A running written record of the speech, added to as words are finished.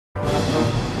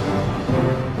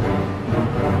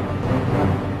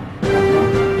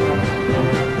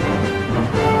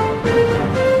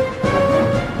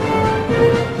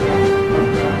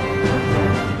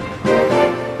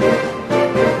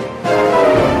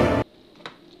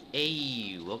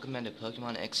welcome back to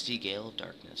Pokemon XD Gale of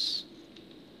Darkness.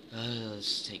 This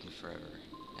is taking forever.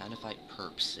 Now to fight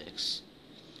Perp 6.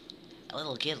 A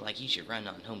little kid like you should run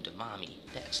on home to mommy.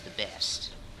 That's the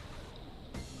best.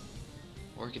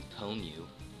 Or I could pwn you.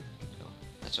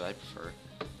 That's what I prefer.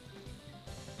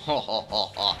 Ha ha ha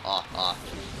ha ha ha.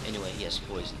 Anyway, he has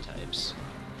poison types.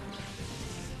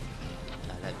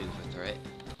 Not that big of a threat.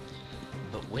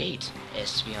 But wait,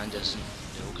 Espeon doesn't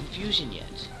know confusion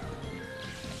yet.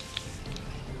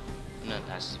 I'm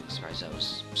not surprised that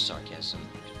was sarcasm.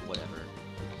 Whatever.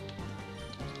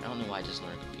 I don't know why it doesn't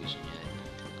learn confusion yet.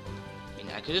 I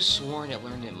mean, I could have sworn it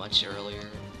learned it much earlier.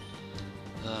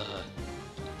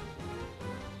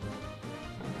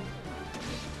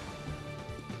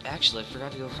 Actually, I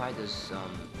forgot to go fight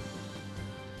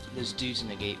those dudes in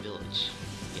the Gate Village.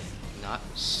 Yeah, not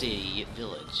city,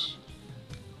 village.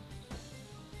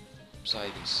 Sorry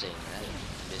I've been saying that.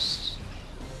 I missed,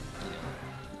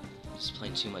 just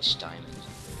playing too much Diamond.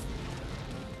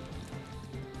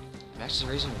 I'm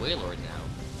actually raising Wailord now.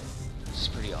 This is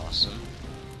pretty awesome.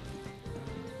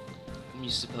 I'm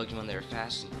used to Pokemon that are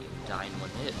fast and can die in one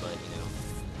hit, but,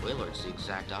 Wailord's the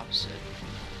exact opposite.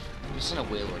 It's not a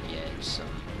Wailord yet, it's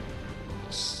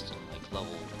like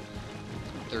level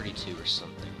 32 or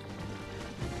something.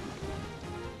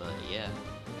 But yeah,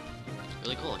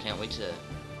 really cool. I can't wait to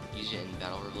use it in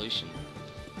Battle Revolution.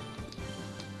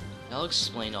 And I'll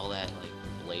explain all that like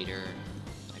later.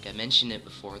 Like I mentioned it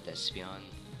before with Espeon.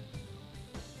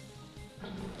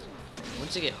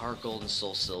 Once I get Heart Gold and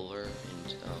Soul Silver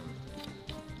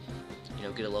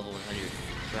and get a level 100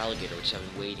 for Alligator, which I've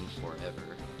been waiting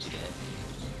forever to get.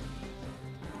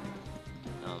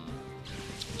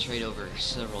 Trade over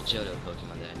several Johto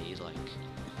Pokemon that I need, like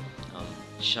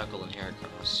Shuckle and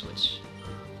Heracross, which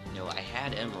I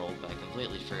had Emerald, but I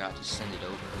completely forgot to send it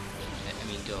over.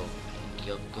 I mean, go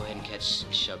ahead and catch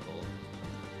Shuckle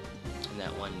in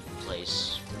that one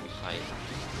place where we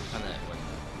find that one.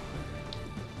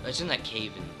 It's in that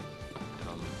cave in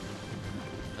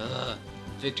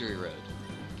Victory Road.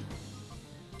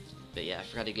 But yeah, I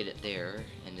forgot to get it there,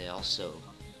 and it also.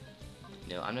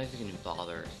 I'm not even going to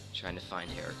bother trying to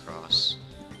find Heracross,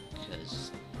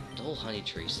 because the whole Honey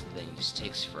Tree thing just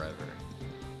takes forever.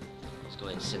 Let's go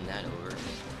ahead and send that over.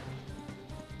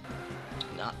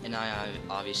 And I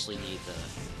obviously need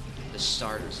the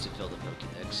starters to fill the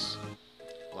Pokédex,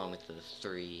 along with the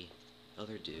 3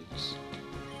 other dudes.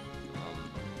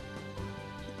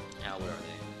 Now, what are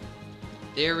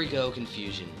they? There we go,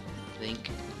 Confusion. Thank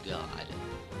God.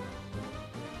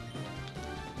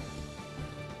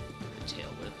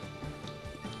 Tail Whip.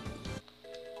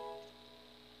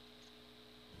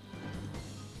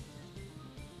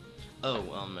 Oh,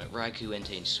 Raikou,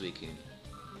 Entei, and Suicune.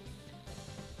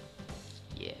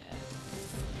 Yeah.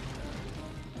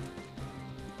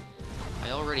 I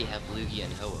already have Lugia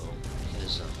and Ho-Oh,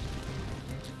 because,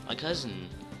 my cousin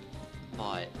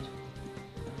bought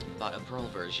a Pearl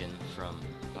version from,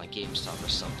 like, GameStop or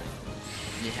something,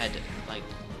 and it had, like,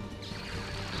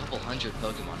 a couple hundred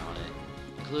Pokemon on it,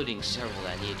 including several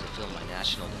that I needed to fill my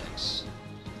national decks,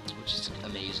 which is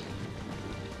amazing.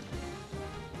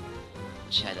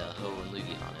 Which had a Ho and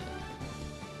Lugia on it.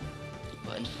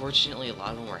 But unfortunately, a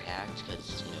lot of them were hacked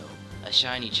because, a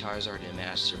shiny Charizard and a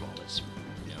Master Ball that's,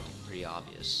 pretty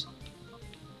obvious.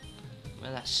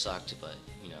 Well, that sucked, but,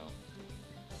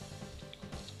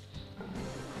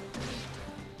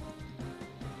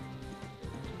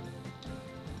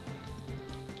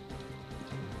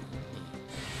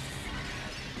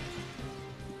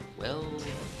 Well,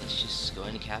 let's just go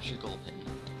ahead and capture Gulpin.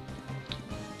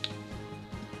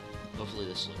 Hopefully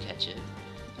this will catch it.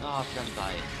 Oh, I forgot to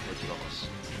buy Pokeballs.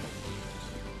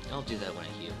 I'll do that when I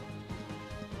heal.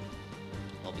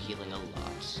 I'll be healing a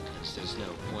lot, because there's no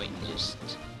point in just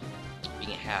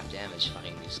being at half damage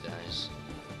fighting these guys.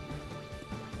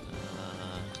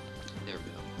 There we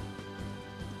go.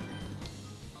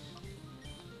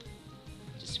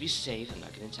 Just to be safe, I'm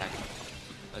not going to attack him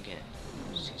again.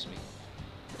 Excuse me.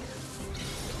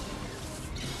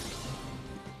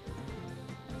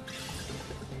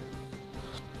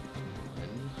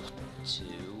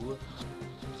 Two,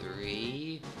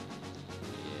 3,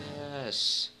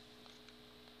 yes.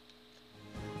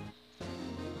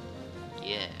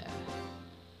 Yeah.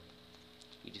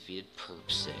 We defeated Perp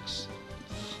 6.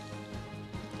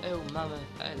 Oh, mama,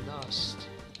 I lost.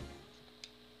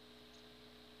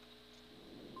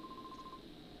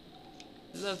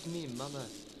 Love me, mama.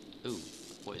 Ooh,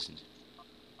 poisoned.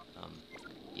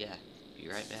 Yeah, be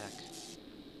right back.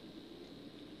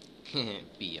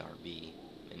 BRB.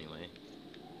 Anyway,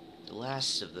 the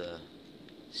last of the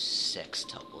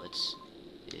sextuplets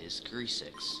is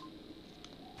Greasix.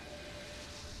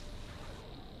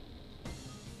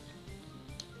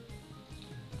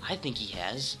 I think he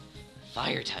has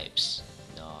fire types.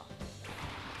 No.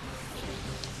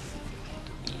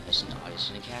 He has an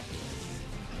audition and cacti.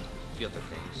 A few other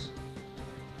things.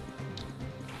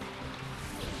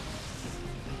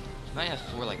 He might have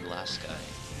 4 like the last guy.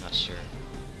 I'm not sure.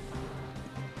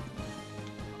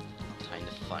 Time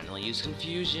to finally use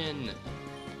confusion.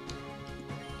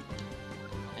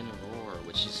 And roar,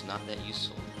 which is not that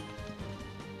useful.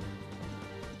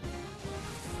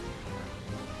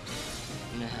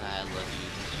 Nah, I love you,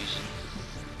 confusion.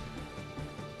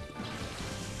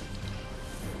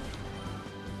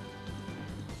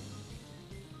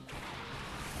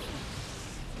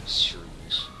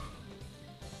 Shrewish.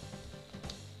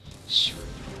 Shrew.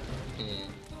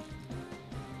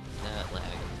 That lag.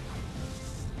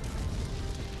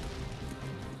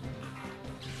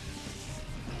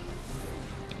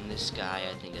 And this guy,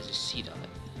 I think, has a C dot.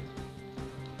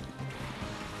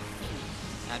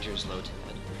 After his low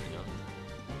tad, you know.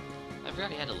 I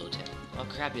forgot he had a low tad. Oh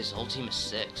crap, his whole team is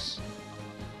 6.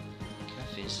 Can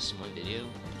I finish this in one video?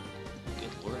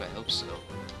 Good lord, I hope so.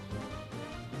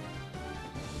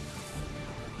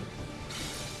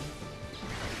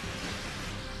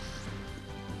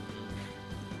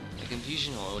 The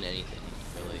confusion will own anything,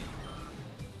 really.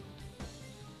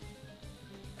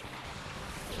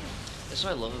 That's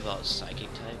what I love about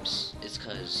psychic types, is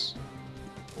because,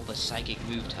 well, the psychic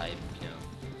move type, you know,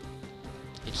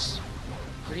 it's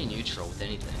pretty neutral with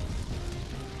anything.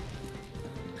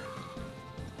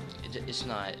 It's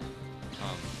not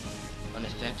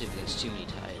ineffective against too many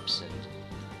types, and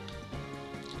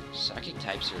psychic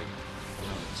types are, you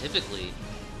know,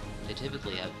 they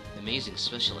typically have amazing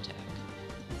special attack.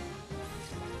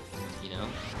 You know,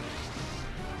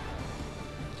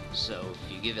 so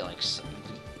if you give it like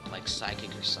psychic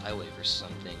or psywave or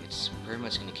something, it's pretty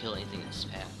much going to kill anything in its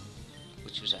path,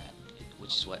 which is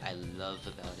what I love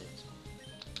about it.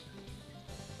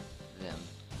 Them.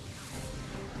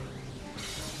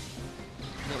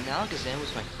 No, Nalakazam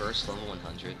was my first level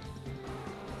 100.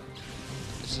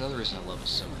 That's another reason I love it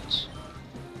so much.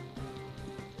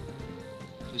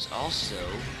 It was also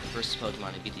the first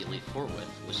Pokemon to beat the Elite Four with,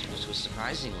 which was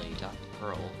surprisingly Dr.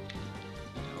 Pearl.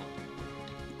 You know,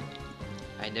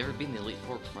 I had never beaten the Elite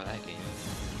Four before that game.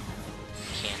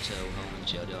 Kanto, Home, and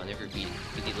Johto. I never beat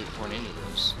the Elite Four in any of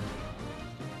those.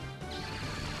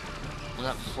 Well,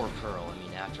 not before Pearl. I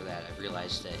mean, after that, I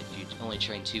realized that if you only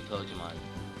train 2 Pokemon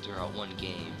throughout one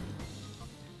game,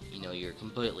 you know, you're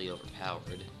completely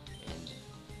overpowered, and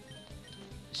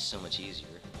it's so much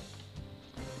easier.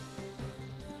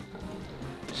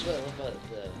 That's what I love about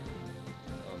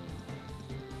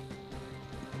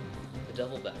the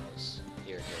double battles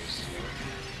here goes.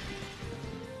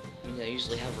 I mean, I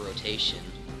usually have a rotation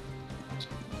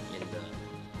in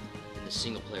the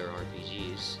single player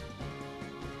RPGs.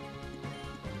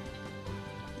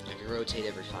 I can rotate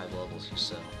every 5 levels or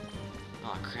so.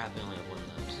 Oh crap, I only have 1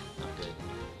 left. Not good.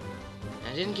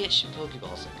 And I didn't get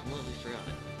Pokeballs, I completely forgot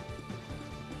it.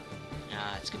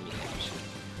 Ah, it's gonna be captured.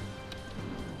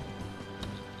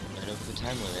 I know for the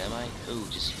time limit, am I? Ooh,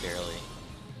 just barely.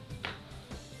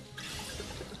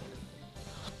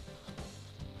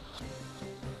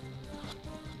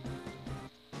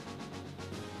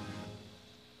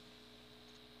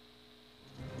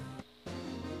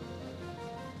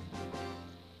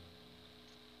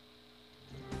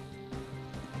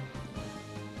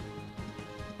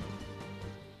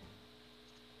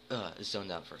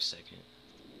 Zoned out for a second.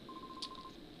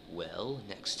 Well,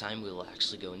 next time we'll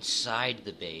actually go inside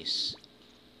the base.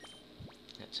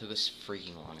 That took us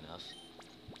freaking long enough.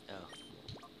 Oh.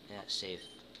 Yeah, save.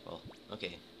 Well,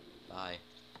 okay. Bye.